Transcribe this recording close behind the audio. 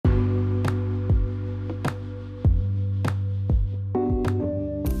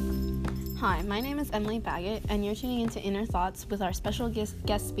Hi, my name is Emily Baggett, and you're tuning into Inner Thoughts with our special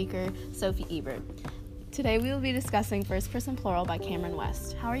guest speaker, Sophie Ebert. Today we will be discussing First Person Plural by Cameron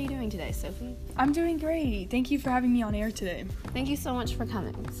West. How are you doing today, Sophie? I'm doing great. Thank you for having me on air today. Thank you so much for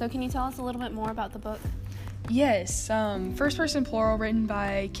coming. So can you tell us a little bit more about the book? Yes, First Person Plural, written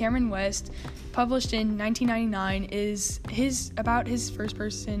by Cameron West, published in 1999, is about his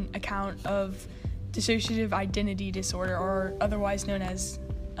first-person account of dissociative identity disorder, or otherwise known as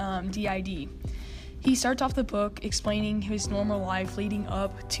DID. He starts off the book explaining his normal life leading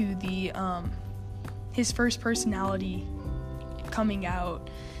up to the his first personality coming out,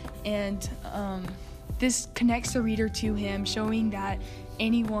 and this connects the reader to him, showing that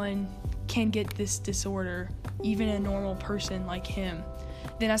anyone can get this disorder, even a normal person like him.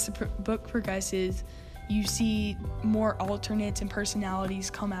 Then as the book progresses, you see more alternates and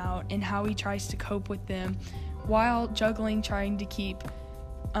personalities come out and how he tries to cope with them while juggling trying to keep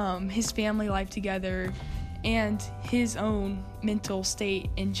his family life together and his own mental state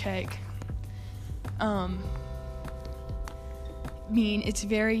in check. It's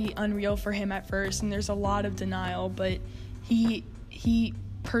very unreal for him at first, and there's a lot of denial, but he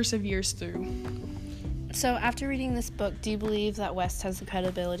perseveres through. So after reading this book, do you believe that West has the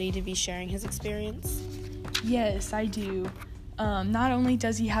credibility to be sharing his experience? Yes, I do. Not only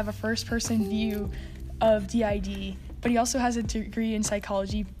does he have a first-person view of DID, but he also has a degree in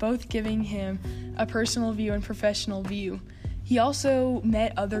psychology, both giving him a personal view and professional view. He also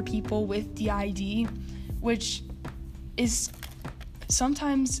met other people with DID, which is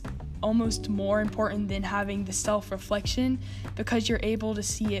sometimes almost more important than having the self-reflection, because you're able to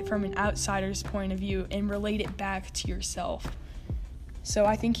see it from an outsider's point of view and relate it back to yourself. So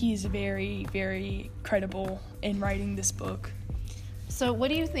I think he's very, very credible in writing this book. So what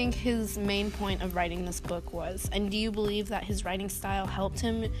do you think his main point of writing this book was? And do you believe that his writing style helped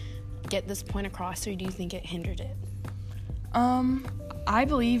him get this point across, or do you think it hindered it? I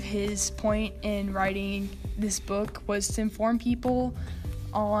believe his point in writing this book was to inform people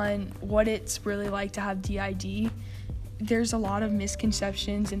on what it's really like to have DID. There's a lot of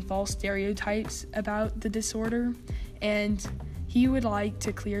misconceptions and false stereotypes about the disorder, and he would like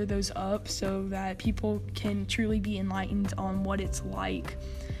to clear those up so that people can truly be enlightened on what it's like.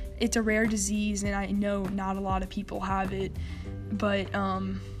 It's a rare disease, and I know not a lot of people have it, but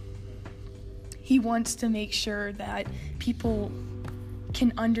he wants to make sure that people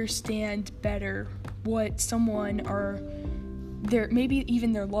can understand better what someone or maybe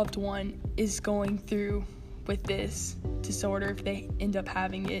even their loved one is going through with this disorder if they end up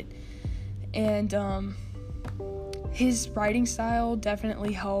having it. And his writing style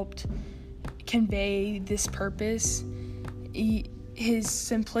definitely helped convey this purpose. His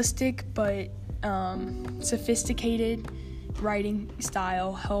simplistic but sophisticated writing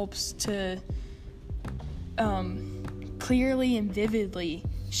style helps to clearly and vividly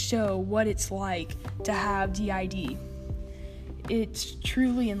show what it's like to have DID. It's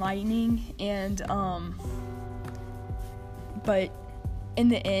truly enlightening, and but in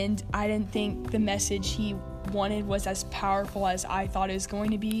the end, I didn't think the message he wanted was as powerful as I thought it was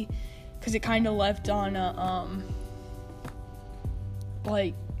going to be, because it kind of left on a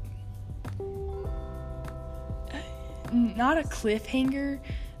not a cliffhanger,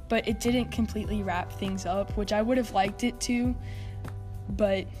 but it didn't completely wrap things up, which I would have liked it to,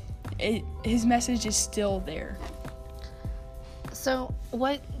 but his message is still there. So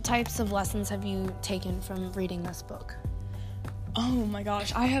what types of lessons have you taken from reading this book? Oh my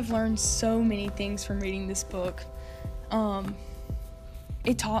gosh, I have learned so many things from reading this book.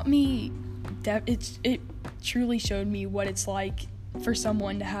 It taught me that it truly showed me what it's like for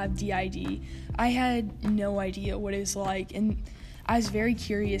someone to have DID. I had no idea what it was like, and I was very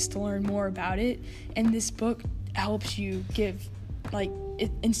curious to learn more about it, and this book helps you it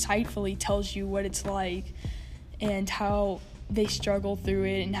insightfully tells you what it's like and how they struggle through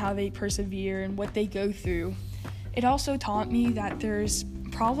it and how they persevere and what they go through. It also taught me that there's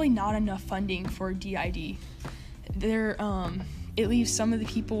probably not enough funding for DID. It leaves some of the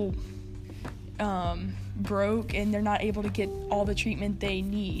people broke, and they're not able to get all the treatment they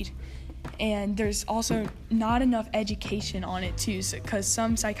need. And there's also not enough education on it too, because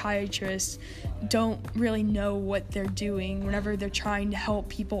some psychiatrists don't really know what they're doing whenever they're trying to help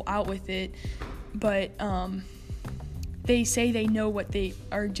people out with it. But they say they know what they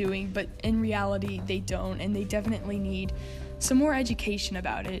are doing, but in reality they don't, and they definitely need some more education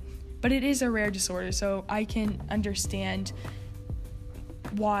about it. But it is a rare disorder, so I can understand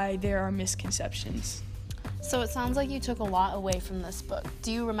why there are misconceptions. So it sounds like you took a lot away from this book.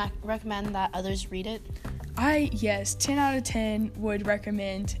 Do you recommend that others read it? Yes, 10 out of 10 would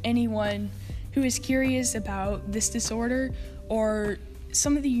recommend anyone who is curious about this disorder or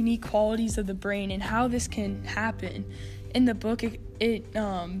some of the unique qualities of the brain and how this can happen. In the book, it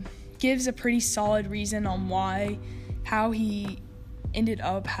gives a pretty solid reason on how he ended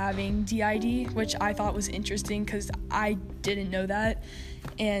up having DID, which I thought was interesting because I didn't know that,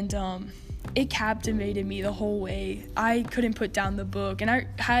 and it captivated me the whole way. I couldn't put down the book, and I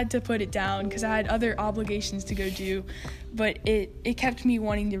had to put it down because I had other obligations to go do, but it kept me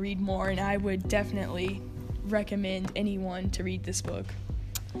wanting to read more, and I would definitely recommend anyone to read this book.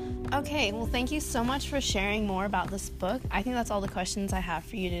 Okay, well, thank you so much for sharing more about this book. I think that's all the questions I have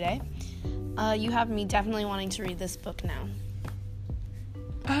for you today. You have me definitely wanting to read this book now.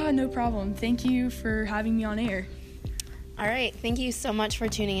 No problem. Thank you for having me on air. All right, thank you so much for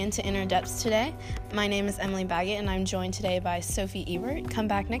tuning in to Inner Depths today. My name is Emily Baggett, and I'm joined today by Sophie Ebert. Come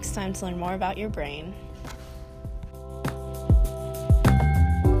back next time to learn more about your brain.